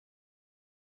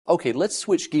Okay, let's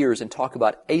switch gears and talk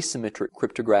about asymmetric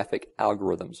cryptographic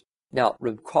algorithms. Now,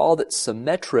 recall that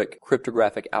symmetric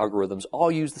cryptographic algorithms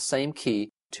all use the same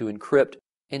key to encrypt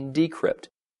and decrypt.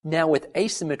 Now, with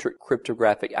asymmetric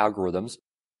cryptographic algorithms,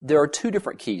 there are two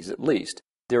different keys at least.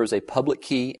 There is a public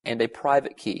key and a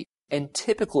private key. And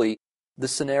typically, the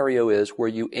scenario is where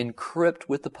you encrypt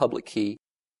with the public key,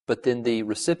 but then the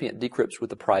recipient decrypts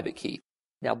with the private key.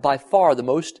 Now, by far, the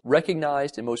most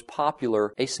recognized and most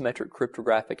popular asymmetric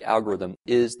cryptographic algorithm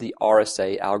is the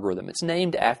RSA algorithm. It's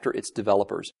named after its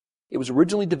developers. It was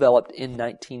originally developed in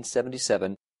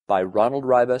 1977 by Ronald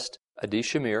Ribast, Adi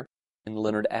Shamir, and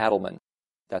Leonard Adelman.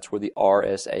 That's where the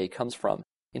RSA comes from.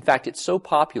 In fact, it's so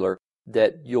popular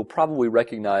that you'll probably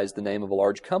recognize the name of a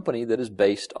large company that is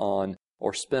based on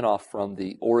or spin off from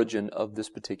the origin of this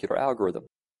particular algorithm.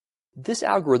 This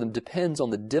algorithm depends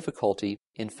on the difficulty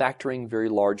in factoring very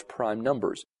large prime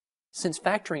numbers. Since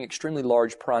factoring extremely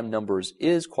large prime numbers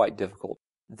is quite difficult,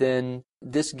 then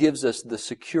this gives us the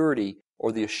security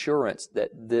or the assurance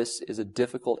that this is a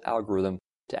difficult algorithm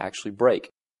to actually break.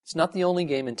 It's not the only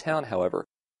game in town, however.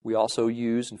 We also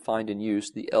use and find in use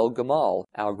the El Gamal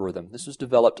algorithm. This was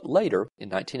developed later in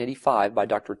 1985 by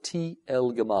Dr. T.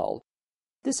 El Gamal.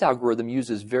 This algorithm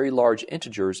uses very large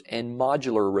integers and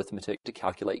modular arithmetic to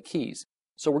calculate keys.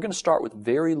 So we're going to start with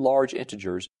very large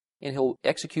integers, and he'll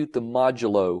execute the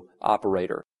modulo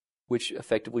operator, which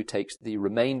effectively takes the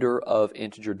remainder of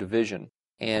integer division.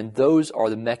 And those are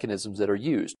the mechanisms that are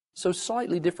used. So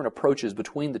slightly different approaches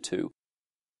between the two,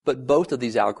 but both of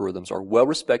these algorithms are well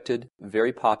respected,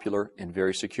 very popular, and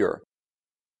very secure.